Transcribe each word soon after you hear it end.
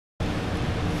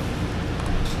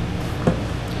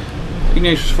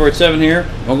Phoenix47 here.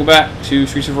 Welcome back to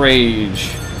Streets of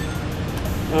Rage.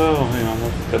 Oh, hang on,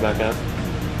 let's go back up.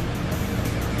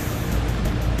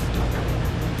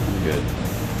 I'm good.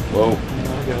 Whoa.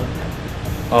 There we go.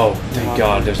 Oh, thank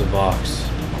God, there's a box.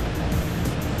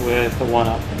 With the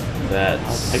 1-up. That's...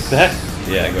 I'll take that.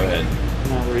 Yeah, go ahead.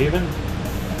 Now we're even.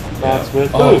 Box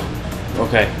with... Oh,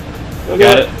 okay. Go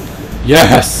Got get it.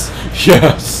 Yes!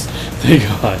 Yes! Thank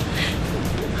God.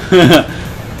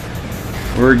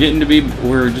 We're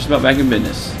just about back in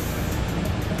business. I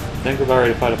think we're about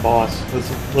ready to fight a boss. This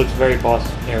looks very boss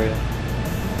area.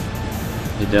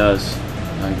 It does.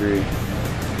 I agree.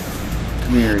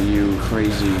 Come here, you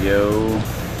crazy yo.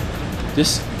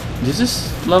 Does this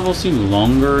level seem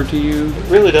longer to you? It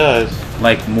really does.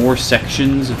 Like more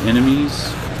sections of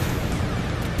enemies?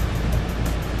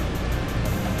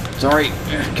 Sorry.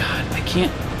 God, I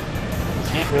can't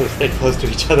really stay close to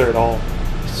each other at all.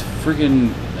 It's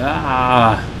freaking...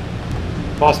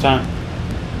 Boss time.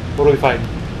 What are we fighting?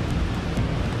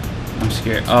 I'm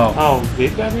scared. Oh. Oh,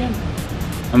 these guys again?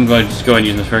 I'm going to just go ahead and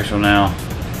use the special now.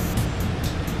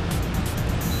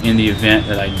 In the event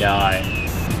that I die.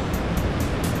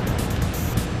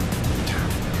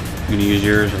 You gonna use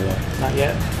yours or what? Not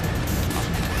yet.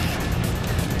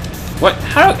 What?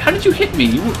 How did you hit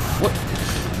me? What?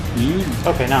 You...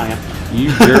 Okay, now I am.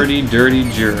 You dirty, dirty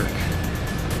jerk.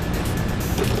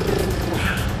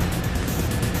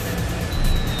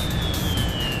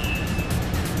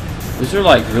 These are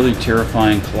like really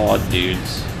terrifying clawed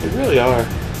dudes. They really are.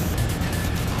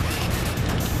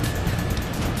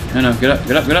 No, get up,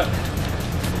 get up, get up.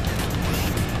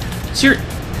 Seriously?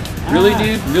 Really,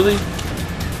 dude? Really?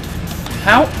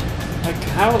 How? Like,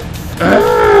 how?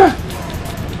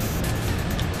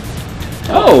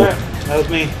 Oh! Crap. That was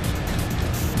me.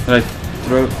 Did I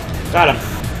throw... Got him.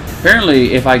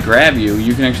 Apparently, if I grab you,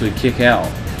 you can actually kick out.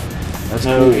 That's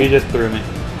No, cool. you just threw me.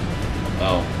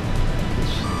 Oh.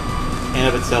 In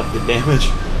of itself did damage.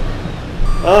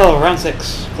 Oh, round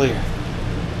 6. Clear.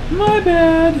 My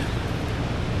bad.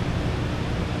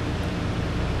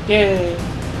 Yay.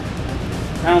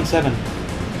 Round 7.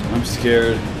 I'm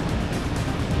scared.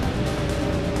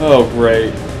 Oh,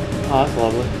 great. Oh, that's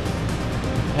lovely.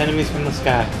 Enemies from the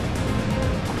sky.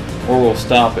 Or we'll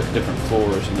stop at different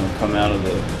floors and they'll come out of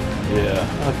the... Yeah.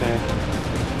 Okay.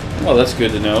 Well, that's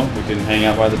good to know. We can hang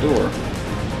out by the door.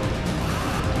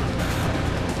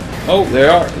 Oh,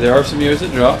 there are some Yo's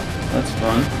that drop. That's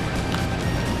fun.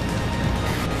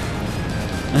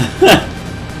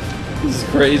 This is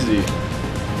crazy.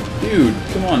 Dude,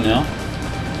 come on now.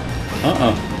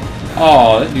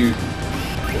 Oh, that dude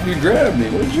grabbed me.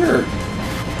 What a jerk.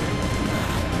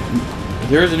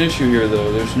 There's an issue here,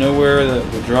 though. There's nowhere that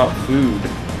will drop food.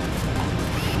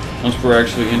 Unless we're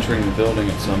actually entering the building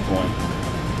at some point.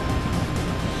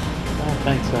 I don't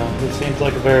think so. It seems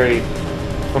like a very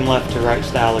from left to right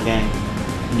style of game.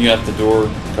 You got the door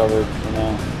covered for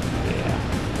now. Yeah.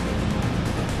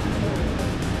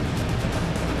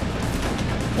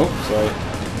 Oh, sorry.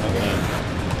 Okay.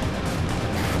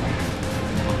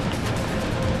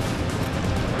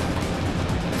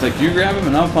 It's like you grab him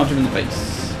and I'll punch him in the face.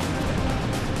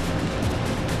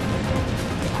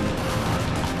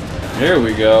 There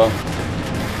we go.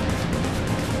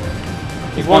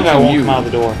 If one guy won't come out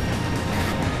of the door.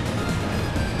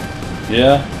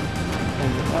 Yeah?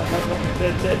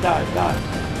 Die.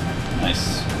 Nice.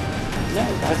 No,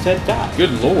 I said die.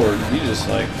 Good lord, you just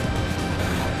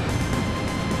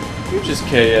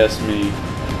KS me.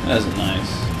 That isn't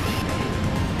nice.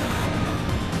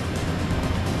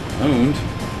 Owned.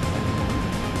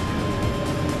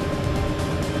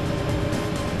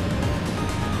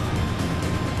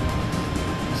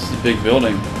 This is a big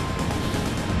building.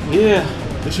 Yeah.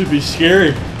 This should be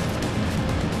scary.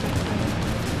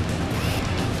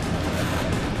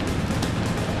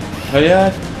 Oh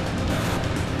yeah?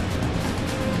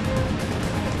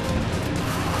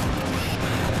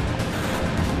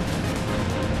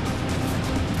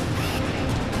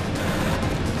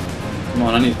 Come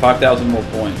on, I need 5,000 more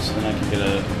points, and then I can get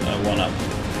a 1-up.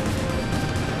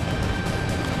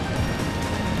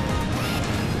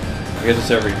 I guess it's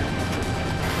every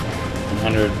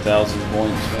 100,000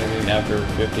 points, maybe, after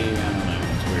 50, I don't know,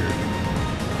 it's weird.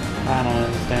 I don't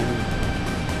understand.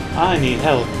 I need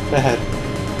help bad.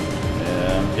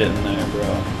 Yeah, I'm getting there, bro.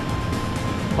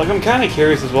 Like, I'm kind of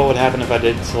curious as what would happen if I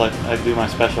did select, do my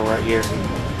special right here.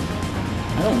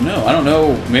 I don't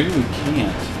know, maybe we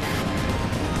can't.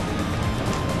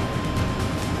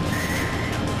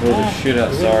 Blow the shit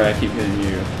out, sorry, I keep hitting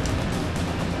you.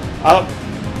 Oh,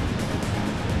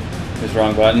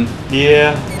 Wrong button?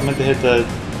 yeah, I meant to hit the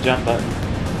jump button.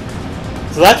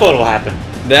 So that's what will happen.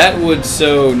 That would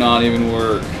so not even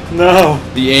work. No.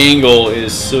 The angle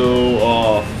is so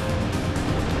off.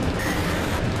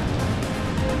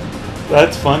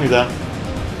 That's funny though.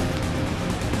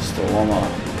 Still warm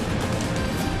up.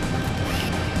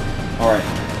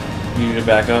 Alright. You need to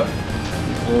back up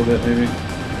a little bit, maybe.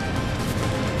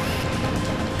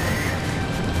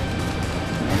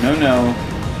 No, no.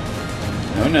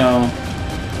 No, no.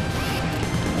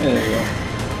 Hey, there you go.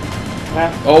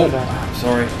 Ah, Oh, okay. I'm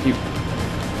sorry. You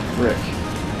frick.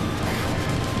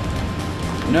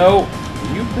 No,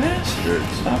 you bastard.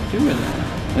 Stop doing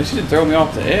that. At least you didn't throw me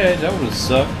off the edge. That would have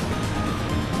sucked.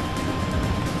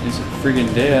 It's a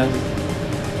freaking death.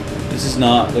 This is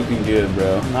not looking good,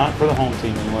 bro. Not for the home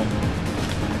team anyway.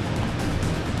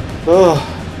 Ugh.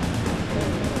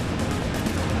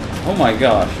 Oh my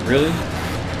gosh, really?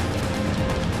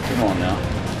 Come on now.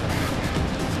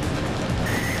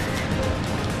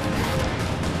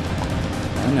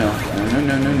 Oh no. No,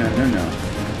 no, no, no, no, no.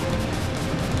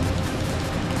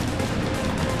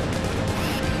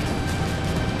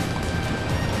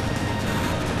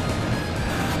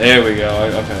 There we go.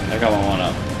 Okay, I got my one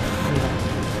up.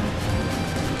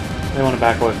 They want to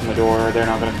back away from the door or they're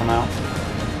not going to come out.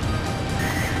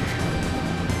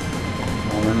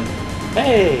 Woman.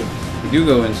 Hey! We do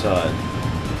go inside.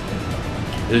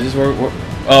 Is this where...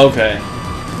 Oh, okay.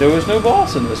 There was no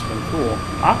boss in this one. Cool.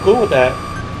 I'm cool with that.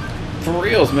 For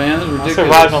reals, man. This is I ridiculous.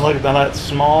 survived and looked at that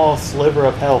small sliver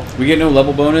of health. We get no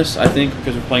level bonus, I think,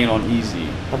 because we're playing on easy.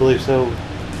 I believe so.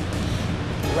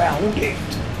 Round 8.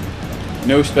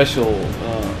 No special,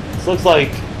 This looks like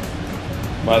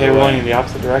by they're the running in way. the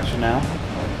opposite direction now.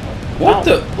 What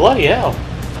Oh, the? bloody hell.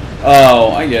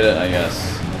 Oh, I get it, I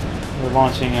guess. We're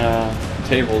launching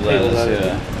Table that Table is, that is,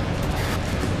 yeah.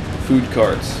 Food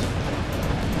carts.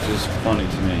 Which is funny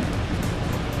to me.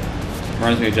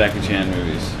 Reminds me of Jackie Chan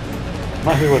movies.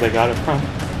 might be where they got it from.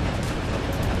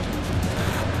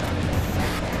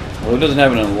 Well, it doesn't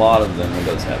happen in a lot of them, it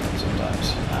does happen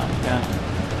sometimes. Yeah.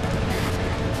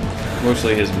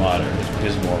 Mostly his modern,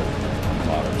 his more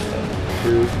modern stuff.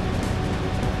 True.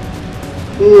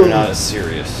 They're not as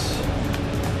serious.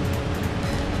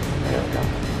 There we go.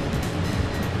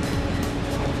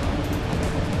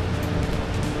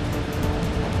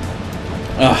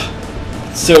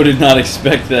 Ah, so did not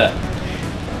expect that.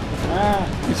 Ah,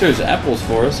 At least there's apples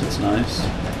for us, that's nice.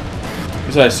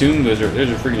 Because I assume there's a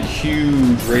freaking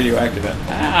huge radioactive...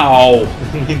 Ow!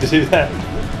 didn't need to do that.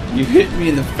 You hit me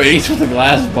in the face with a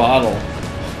glass bottle.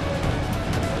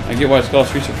 I get why it's called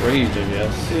Streets of Rage, I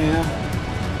guess.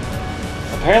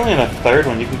 Yeah. Apparently in the third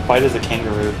one you can fight as a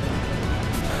kangaroo.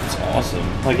 It's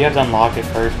awesome. Like you have to unlock it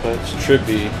first, but It's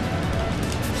trippy.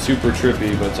 Super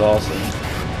trippy, but it's awesome.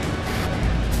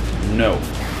 No.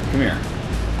 Come here.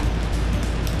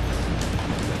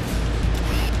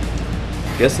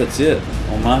 Guess that's it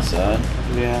on my side.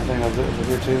 yeah, I think that's it over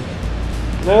here too.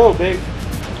 No, big.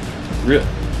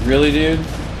 Really, dude?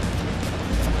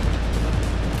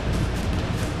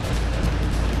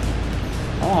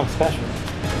 I don't have special.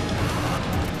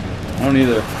 I don't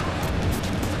either.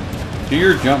 Do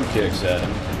your jump kicks at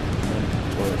him.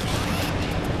 It works.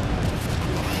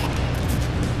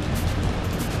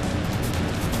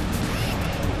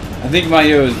 I think my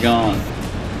yo is gone.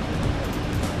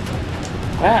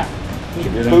 Ah, he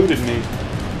Get him. booted me.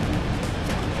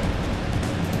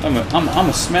 I'm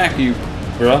a smack you,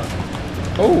 bruh.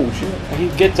 Oh shit. He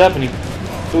gets up and he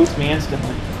boots me instantly.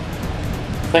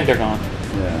 I think they're gone.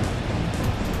 Yeah.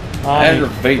 I'm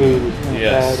Aggravating. booted in a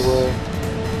Yes. bad way.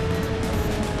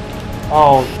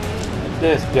 Oh,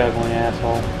 this juggling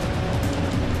asshole.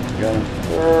 Got him.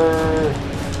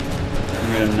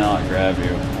 I'm gonna not grab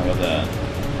you. How about that?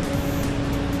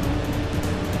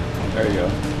 There you go.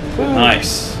 Food.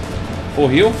 Nice. Full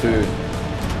heal food.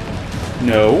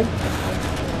 No.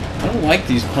 I don't like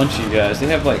these punchy guys. They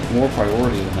have like more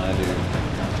priority than I do.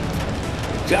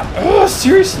 God, oh,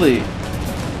 seriously.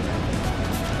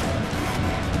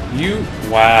 You.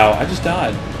 Wow. I just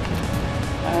died.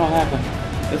 I don't know what happened.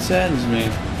 That saddens me.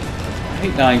 I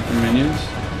hate dying from minions.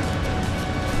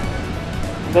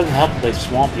 It doesn't help that they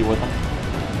swamp you with them.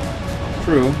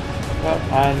 True. But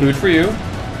I Food for you.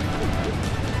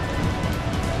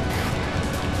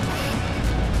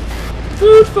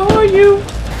 Food for you.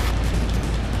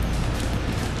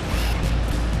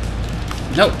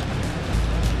 Nope.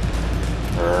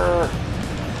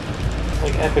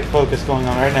 Like epic focus going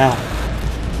on right now.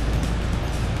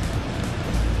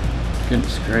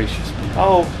 Goodness gracious, man.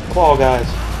 Oh, claw guys.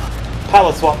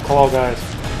 Pallet swap claw guys.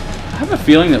 I have a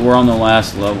feeling that we're on the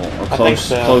last level, or think close,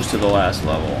 so. close to the last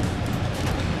level.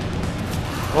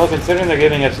 Well, considering they're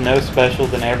giving us no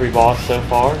specials in every boss so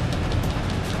far,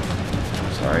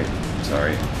 Sorry.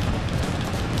 Sorry.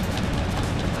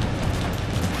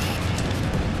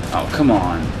 Oh, come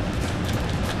on.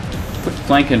 Quit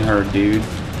flanking her, dude.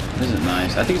 This isn't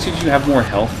nice. I think it's because you have more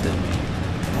health than me.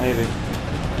 Maybe.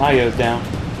 My goes down.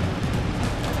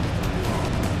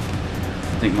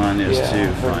 I think mine is Yeah,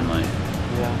 too, her- finally.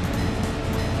 Yeah.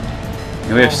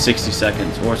 And we have 60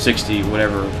 seconds, or 60,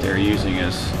 whatever they're using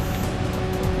as,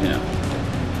 you know.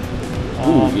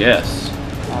 Ooh, yes.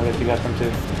 I bet you got them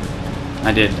too.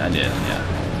 I did, yeah.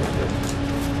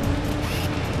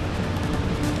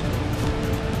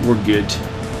 We're good.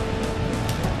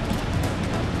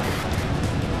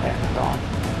 Yeah, gone.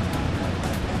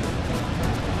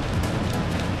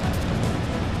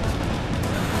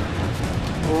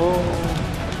 Oh,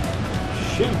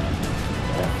 shoot.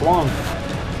 Got flung.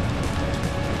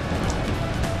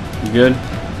 You good?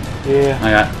 Yeah.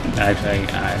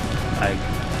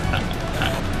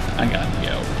 I got it,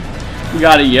 yo. We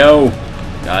got it, yo.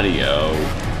 Got it, yo.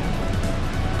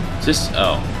 Is this,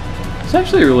 oh. It's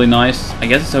actually really nice. I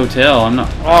guess it's a hotel. I'm not.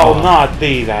 Oh, not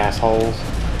these assholes.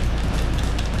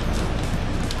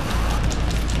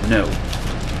 No.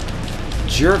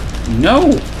 Jerk.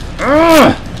 No.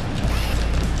 Ugh.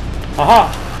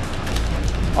 Aha!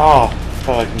 Oh,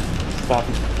 thought I can stop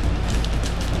him.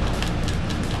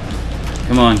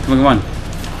 Come on, come on, come on.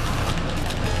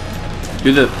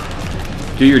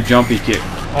 Do your jumpy kick.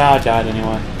 Well, I died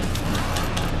anyway.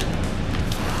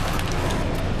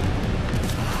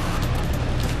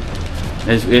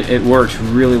 It works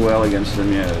really well against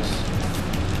them, yes.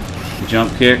 The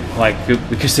jump kick, like,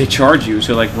 because they charge you,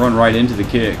 so like run right into the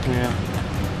kick. Yeah.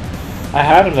 I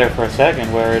had him there for a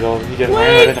second where he just ran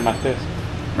right into my fist.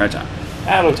 Right time.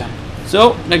 Out of time.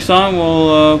 So next time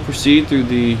we'll proceed through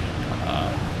the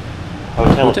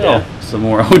Hotel of Death. some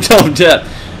more Hotel of Death,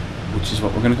 which is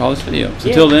what we're gonna call this video. So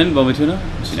Yeah. till then, Bobby Tuna.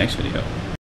 See you next video.